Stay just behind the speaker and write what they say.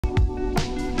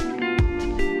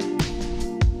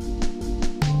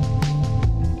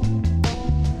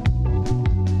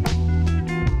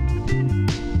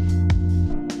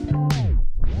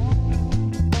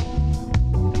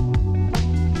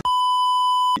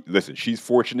Listen, she's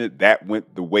fortunate that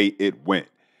went the way it went,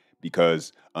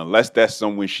 because unless that's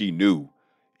someone she knew,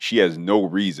 she has no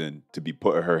reason to be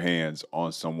putting her hands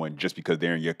on someone just because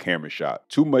they're in your camera shot.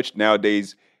 Too much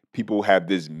nowadays, people have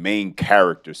this main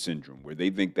character syndrome where they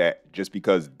think that just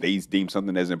because they deem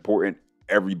something as important,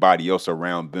 everybody else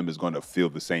around them is going to feel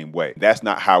the same way. That's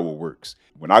not how it works.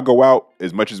 When I go out,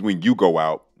 as much as when you go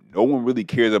out, no one really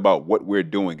cares about what we're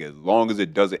doing as long as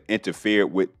it doesn't interfere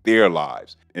with their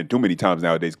lives. And too many times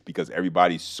nowadays, because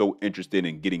everybody's so interested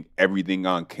in getting everything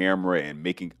on camera and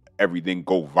making everything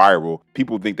go viral,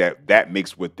 people think that that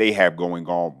makes what they have going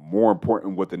on more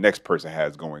important than what the next person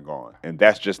has going on. And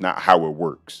that's just not how it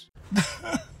works.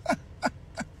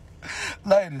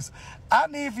 Ladies, I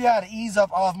need for y'all to ease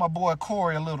up off my boy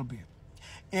Corey a little bit.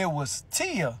 It was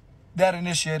Tia that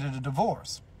initiated the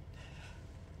divorce.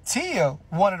 Tia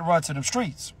wanted to run to them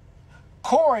streets.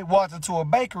 Corey walked into a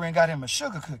bakery and got him a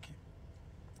sugar cookie.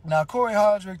 Now, Corey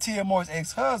Hardrick, Tia Moore's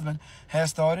ex-husband,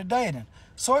 has started dating.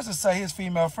 Sources say his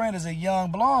female friend is a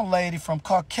young blonde lady from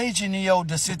Caucasia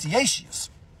Desitiaceus,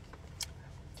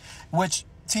 which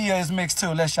Tia is mixed too,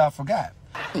 lest y'all forgot.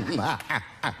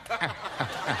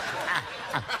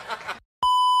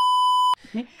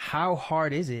 How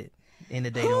hard is it in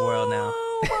the dating world now?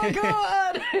 Oh my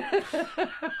God!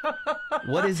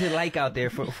 What is it like out there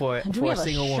for a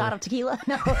single woman? Shot of tequila?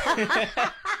 No.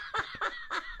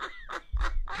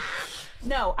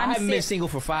 No, I haven't been single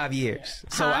for 5 years,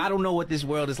 so I don't know what this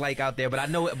world is like out there. But I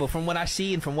know it. But from what I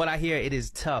see and from what I hear, it is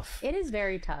tough. It is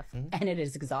very tough, and it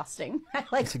is exhausting.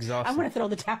 It's exhausting. I want to throw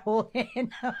the towel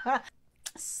in.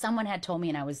 Someone had told me,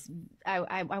 and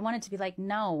I wanted to be like,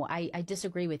 no, I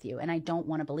disagree with you, and I don't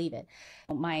want to believe it.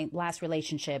 My last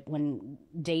relationship, when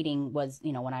dating was,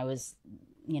 when I was,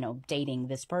 dating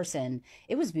this person,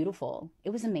 it was beautiful.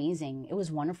 It was amazing. It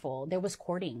was wonderful. There was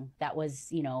courting that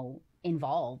was,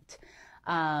 involved.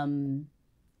 And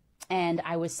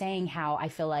I was saying how I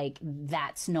feel like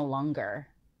that's no longer,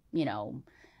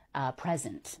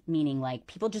 present, meaning like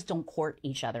people just don't court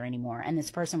each other anymore. And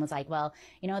this person was like, well,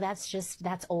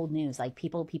 that's old news. Like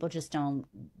people just don't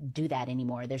do that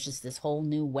anymore. There's just this whole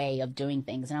new way of doing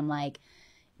things. And I'm like,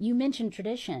 you mentioned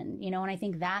tradition, and I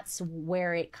think that's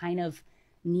where it kind of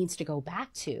needs to go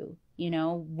back to,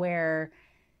 where,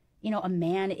 a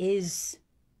man is,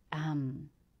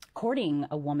 courting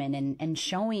a woman and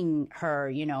showing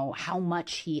her, how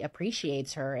much he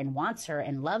appreciates her and wants her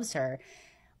and loves her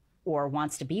or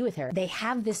wants to be with her. They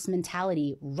have this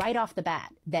mentality right off the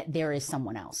bat that there is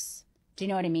someone else. Do you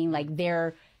know what I mean? Like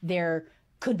there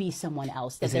could be someone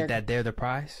else. Is it that they're the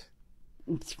prize?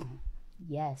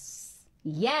 Yes.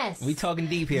 Yes. We talking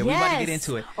deep here. Yes. We about to get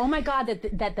into it. Oh my God,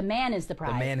 that the man is the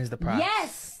prize. The man is the prize.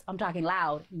 Yes. I'm talking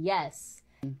loud. Yes.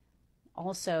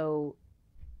 Also,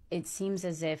 it seems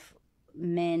as if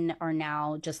men are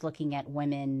now just looking at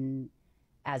women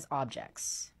as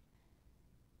objects.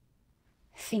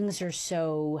 Things are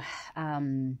so,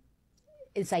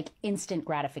 it's like instant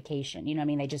gratification. You know what I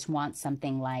mean? They just want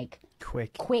something like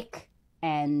quick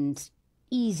and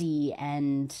easy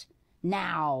and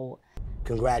now.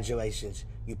 Congratulations,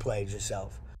 you played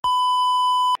yourself.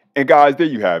 And guys, there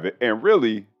you have it. And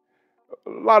really, a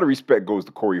lot of respect goes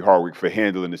to Corey Hardwick for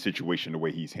handling the situation the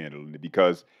way he's handling it,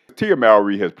 because Tia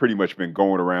Mowry has pretty much been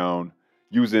going around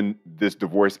using this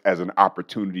divorce as an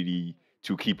opportunity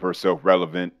to keep herself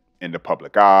relevant in the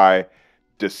public eye,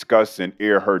 discuss and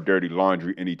air her dirty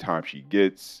laundry anytime she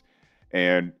gets,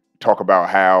 and talk about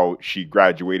how she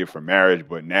graduated from marriage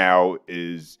but now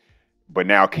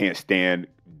can't stand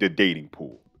the dating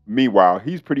pool. Meanwhile,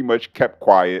 he's pretty much kept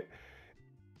quiet,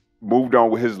 moved on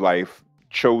with his life,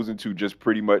 chosen to just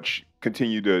pretty much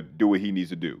continue to do what he needs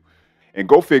to do. And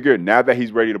go figure, now that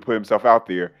he's ready to put himself out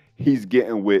there, he's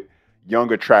getting with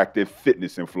young, attractive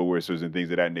fitness influencers and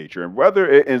things of that nature. And whether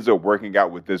it ends up working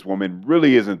out with this woman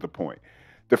really isn't the point.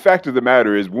 The fact of the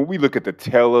matter is, when we look at the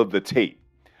tail of the tape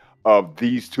of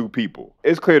these two people,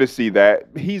 it's clear to see that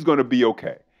he's going to be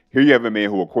okay. Here you have a man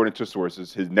who, according to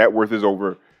sources, his net worth is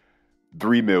over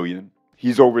 $3 million.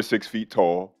 He's over 6 feet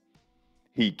tall.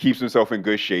 He keeps himself in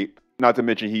good shape. Not to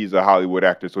mention he's a Hollywood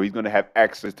actor, so he's going to have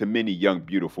access to many young,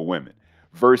 beautiful women.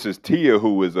 Versus Tia,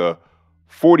 who is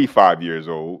 45 years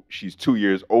old. She's 2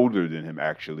 years older than him,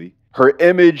 actually. Her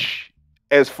image,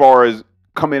 as far as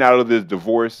coming out of this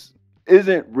divorce,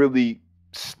 isn't really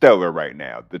stellar right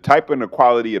now. The type and the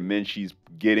quality of men she's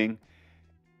getting,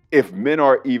 if men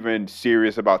are even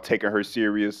serious about taking her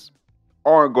serious,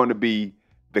 aren't going to be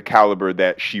the caliber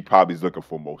that she probably is looking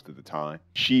for most of the time.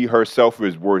 She herself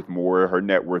is worth more. Her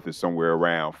net worth is somewhere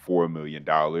around $4 million.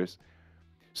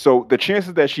 So the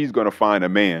chances that she's going to find a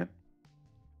man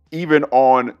even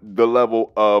on the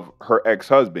level of her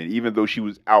ex-husband, even though she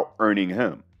was out earning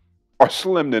him, are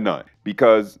slim to none,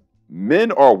 because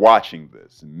men are watching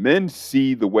this. Men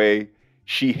see the way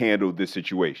she handled this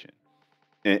situation.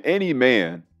 And any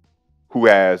man who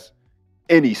has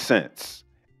any sense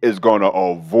is going to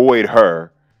avoid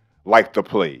her like the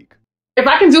plague. If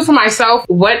I can do for myself,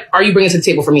 what are you bringing to the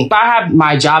table for me? If I have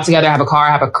my job together, I have a car,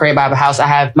 I have a crib, I have a house, I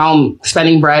have my own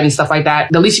spending bread and stuff like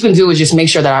that, the least you can do is just make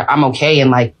sure that I'm okay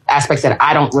in like aspects that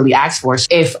I don't really ask for.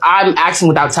 If I'm asking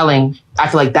without telling, I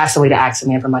feel like that's the way to ask a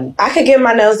man for money. I could get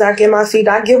my nails done, I get my feet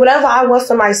done, I get whatever I want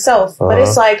for myself. But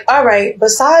it's like, all right,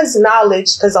 besides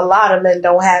knowledge, because a lot of men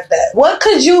don't have that, what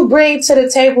could you bring to the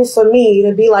table for me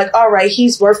to be like, all right,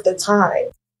 he's worth the time?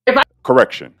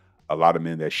 Correction. A lot of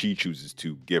men that she chooses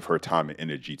to give her time and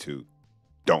energy to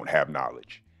don't have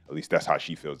knowledge. At least that's how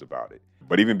she feels about it.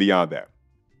 But even beyond that,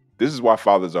 this is why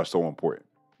fathers are so important.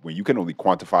 When you can only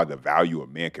quantify the value a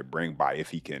man can bring by if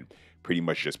he can pretty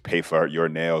much just pay for your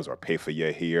nails or pay for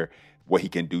your hair, what he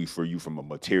can do for you from a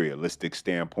materialistic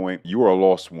standpoint, you are a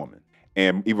lost woman.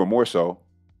 And even more so,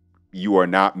 you are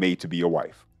not made to be a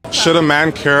wife. Should a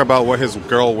man care about what his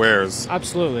girl wears?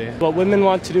 Absolutely. What women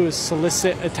want to do is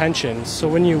solicit attention. So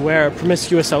when you wear a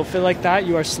promiscuous outfit like that,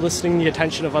 you are soliciting the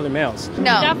attention of other males. No,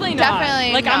 definitely not.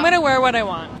 Like, no. I'm gonna wear what I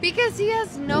want. Because he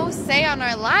has no say on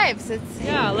our lives.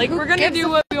 Like, we're gonna do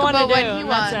what we want to do. What he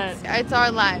wants. It's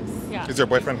our lives. Yeah. Is your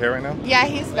boyfriend here right now? Yeah,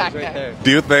 he's back there.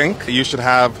 Do you think you should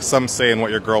have some say in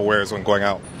what your girl wears when going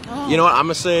out? You know what? I'm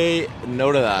gonna say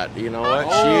no to that. You know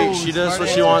what? She does what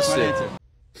she wants to.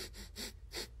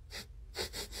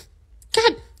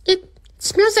 God, it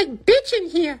smells like bitch in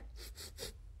here.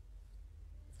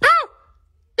 Oh,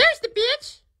 there's the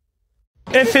bitch.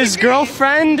 If his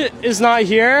girlfriend is not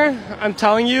here, I'm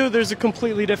telling you, there's a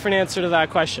completely different answer to that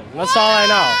question. That's all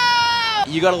I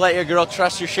know. You gotta let your girl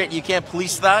trust your shit. You can't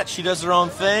police that. She does her own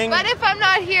thing. But if I'm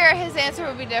not here, his answer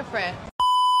would be different.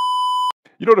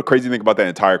 You know the crazy thing about that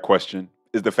entire question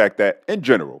is the fact that, in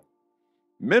general,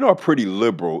 men are pretty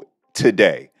liberal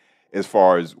today as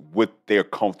far as what they're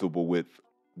comfortable with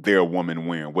their woman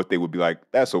wearing, what they would be like,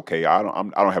 that's okay, I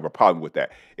don't have a problem with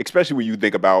that. Especially when you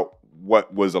think about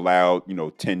what was allowed,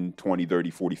 10, 20, 30,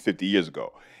 40, 50 years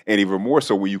ago. And even more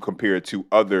so when you compare it to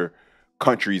other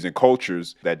countries and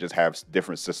cultures that just have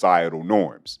different societal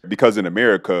norms. Because in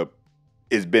America,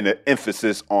 it's been an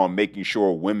emphasis on making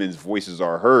sure women's voices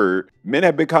are heard. Men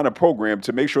have been kind of programmed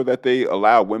to make sure that they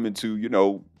allow women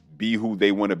to, be who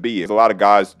they want to be. There's a lot of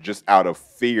guys just out of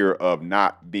fear of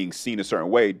not being seen a certain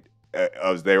way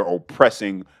as they're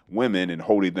oppressing women and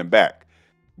holding them back.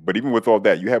 But even with all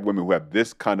that, you have women who have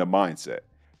this kind of mindset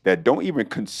that don't even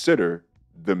consider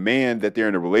the man that they're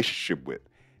in a relationship with,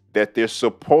 that they're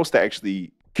supposed to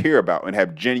actually care about and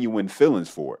have genuine feelings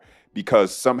for,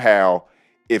 because somehow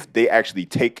if they actually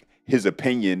take his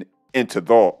opinion into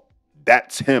thought,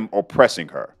 that's him oppressing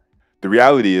her. The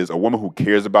reality is a woman who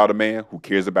cares about a man, who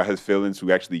cares about his feelings,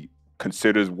 who actually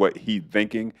considers what he's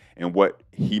thinking and what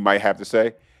he might have to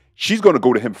say, she's going to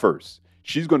go to him first.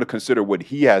 She's going to consider what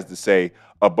he has to say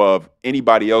above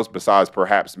anybody else besides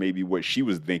perhaps maybe what she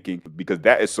was thinking, because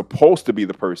that is supposed to be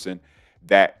the person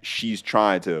that she's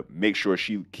trying to make sure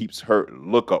she keeps her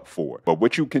look up for. But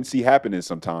what you can see happening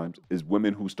sometimes is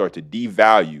women who start to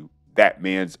devalue that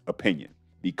man's opinion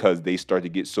because they start to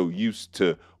get so used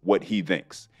to what he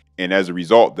thinks. And as a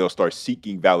result, they'll start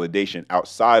seeking validation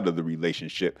outside of the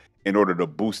relationship in order to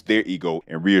boost their ego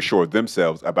and reassure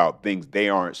themselves about things they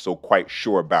aren't so quite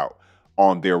sure about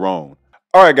on their own.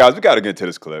 All right, guys, we got to get to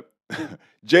this clip.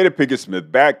 Jada Pinkett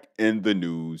Smith back in the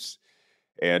news,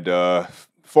 and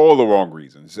for all the wrong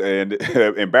reasons, and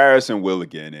embarrassing Will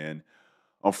again. And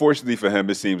unfortunately for him,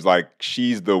 it seems like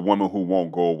she's the woman who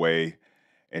won't go away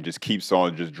and just keeps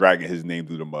on just dragging his name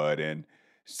through the mud. And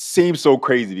seems so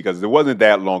crazy because it wasn't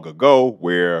that long ago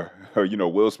where,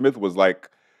 Will Smith was like,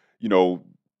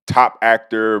 top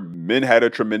actor. Men had a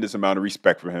tremendous amount of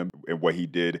respect for him and what he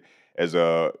did as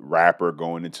a rapper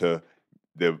going into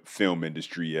the film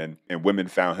industry. And women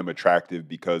found him attractive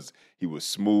because he was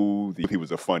smooth. He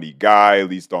was a funny guy, at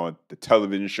least on the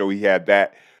television show. He had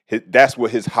that. That's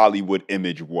what his Hollywood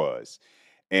image was.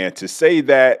 And to say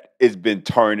that it's been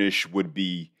tarnished would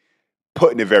be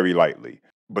putting it very lightly.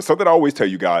 But something I always tell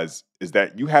you guys is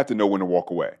that you have to know when to walk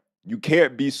away. You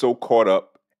can't be so caught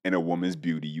up in a woman's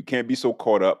beauty. You can't be so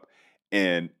caught up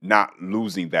in not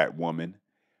losing that woman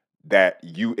that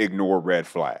you ignore red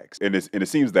flags. And it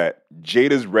seems that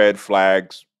Jada's red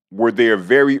flags were there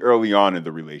very early on in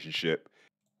the relationship.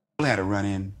 We had a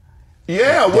run-in.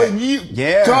 Yeah, well, you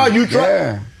tried.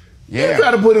 Yeah. You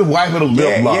tried to put his wife in a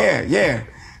lip lock. Yeah.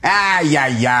 Yeah.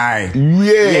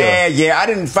 Yeah. I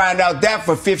didn't find out that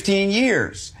for 15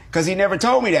 years because he never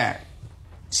told me that.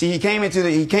 See, he came into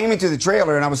the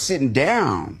trailer and I was sitting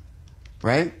down,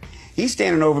 right? He's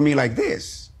standing over me like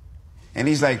this. And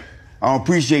he's like, I don't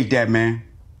appreciate that, man.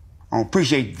 I don't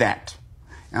appreciate that.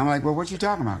 And I'm like, well, what you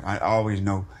talking about? I always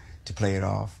know to play it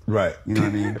off. Right. You know what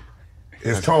I mean?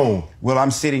 It's tone. Well,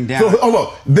 I'm sitting down. So, hold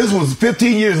on. This was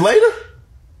 15 years later?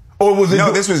 Or was it?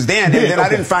 No, this was then. And then I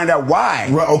didn't find out why.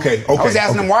 Right, okay. I was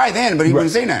asking him why then, but he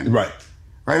wouldn't say nothing. Right.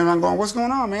 Right. And I'm going, what's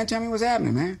going on, man? Tell me what's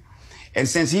happening, man. And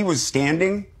since he was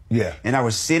standing and I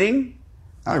was sitting,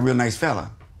 I was a real nice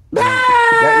fella.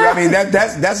 I mean,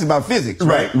 that's about physics,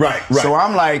 right? Right. So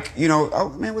I'm like, you know, oh,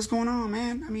 man, what's going on,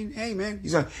 man? I mean, hey, man.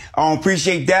 He's like, I don't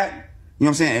appreciate that. You know what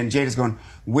I'm saying? And Jada's going,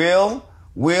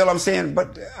 Will, I'm saying,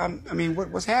 but, I mean,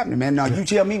 what's happening, man? Now, you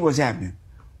tell me what's happening.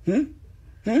 You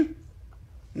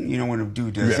know when a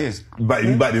dude does this. He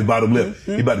bite his bottom lip.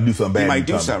 He about to do something bad. He might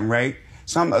do something, right?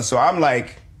 So I'm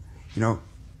like, you know,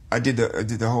 I did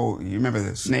the whole, you remember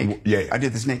the snake? Yeah. I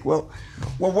did the snake. Well,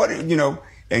 what, you know,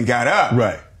 and got up.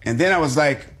 Right. And then I was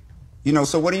like, you know,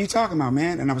 so what are you talking about,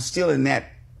 man? And I was still in that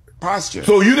posture.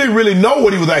 So you didn't really know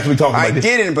what he was actually talking about? I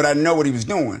didn't, but I know what he was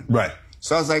doing. Right.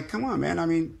 So I was like, come on, man. I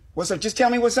mean, what's up? Just tell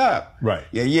me what's up. Right.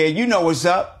 Yeah, you know what's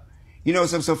up. You know,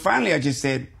 so finally I just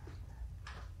said,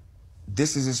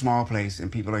 this is a small place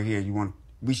and people are here.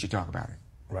 We should talk about it.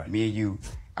 Right. Me and you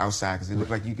outside because it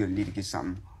looked like you're going to need to get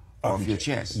something off your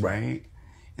chest, right?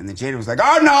 And then Jada was like,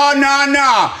 oh, no,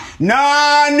 y'all.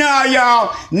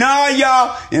 No,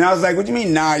 y'all. And I was like, what do you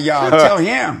mean, nah, y'all? Tell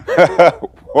him.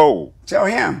 Whoa. Tell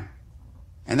him.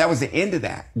 And that was the end of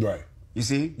that. Right. You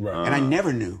see? Right. And I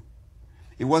never knew.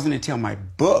 It wasn't until my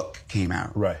book came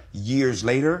out. Right. Years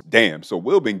later. Damn. So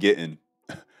Will been getting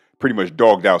pretty much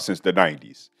dogged out since the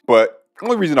 90s. But the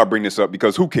only reason I bring this up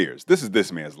because who cares? This is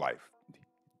this man's life.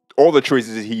 All the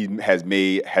choices he has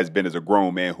made has been as a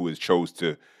grown man who has chose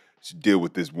to deal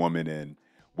with this woman in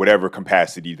whatever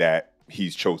capacity that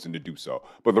he's chosen to do so.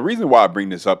 But the reason why I bring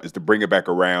this up is to bring it back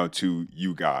around to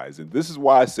you guys. And this is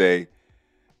why I say,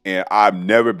 and I've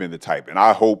never been the type, and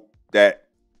I hope that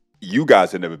you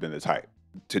guys have never been the type,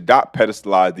 to not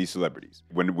pedestalize these celebrities.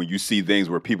 When you see things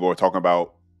where people are talking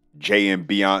about Jay and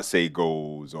Beyonce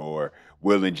goals or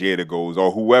Will and Jada goals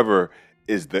or whoever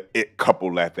is the it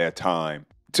couple at that time,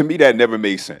 to me that never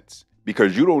made sense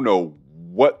because you don't know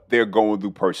what they're going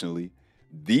through personally.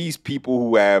 These people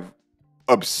who have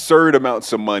absurd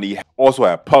amounts of money also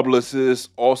have publicists,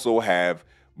 also have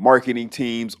marketing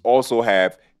teams, also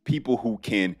have people who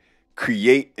can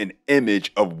create an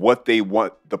image of what they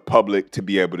want the public to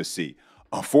be able to see.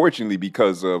 Unfortunately,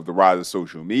 because of the rise of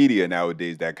social media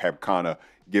nowadays that have kind of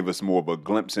give us more of a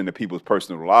glimpse into people's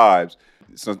personal lives,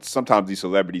 sometimes these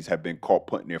celebrities have been caught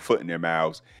putting their foot in their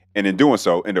mouths and in doing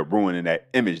so end up ruining that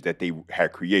image that they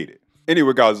had created.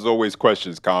 Anyway, guys, as always,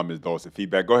 questions, comments, thoughts, and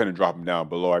feedback, go ahead and drop them down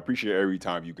below. I appreciate every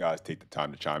time you guys take the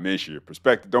time to chime in, share your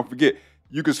perspective. Don't forget,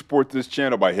 you can support this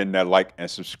channel by hitting that like and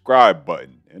subscribe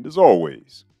button. And as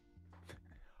always,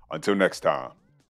 until next time.